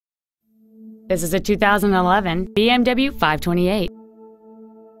This is a 2011 BMW 528.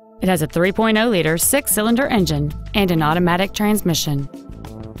 It has a 3.0-liter six-cylinder engine and an automatic transmission.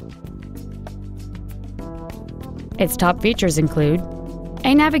 Its top features include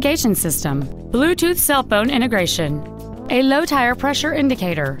a navigation system, Bluetooth cell phone integration, a low tire pressure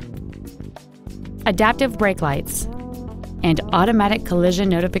indicator, adaptive brake lights, and automatic collision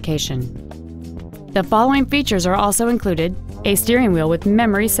notification. The following features are also included: a steering wheel with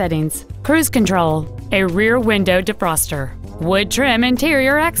memory settings, cruise control, a rear window defroster, wood trim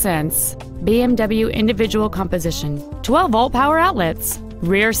interior accents, BMW individual composition, 12-volt power outlets,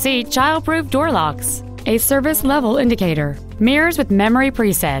 rear seat child-proof door locks, a service level indicator, mirrors with memory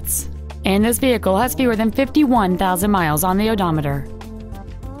presets, and this vehicle has fewer than 51,000 miles on the odometer.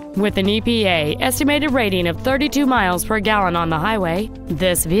 With an EPA estimated rating of 32 miles per gallon on the highway,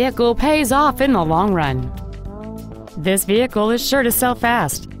 this vehicle pays off in the long run. This vehicle is sure to sell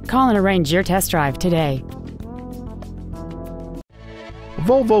fast. Call and arrange your test drive today.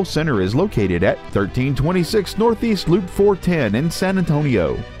 Volvo Center is located at 1326 Northeast Loop 410 in San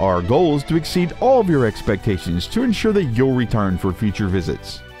Antonio. Our goal is to exceed all of your expectations to ensure that you'll return for future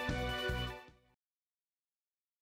visits.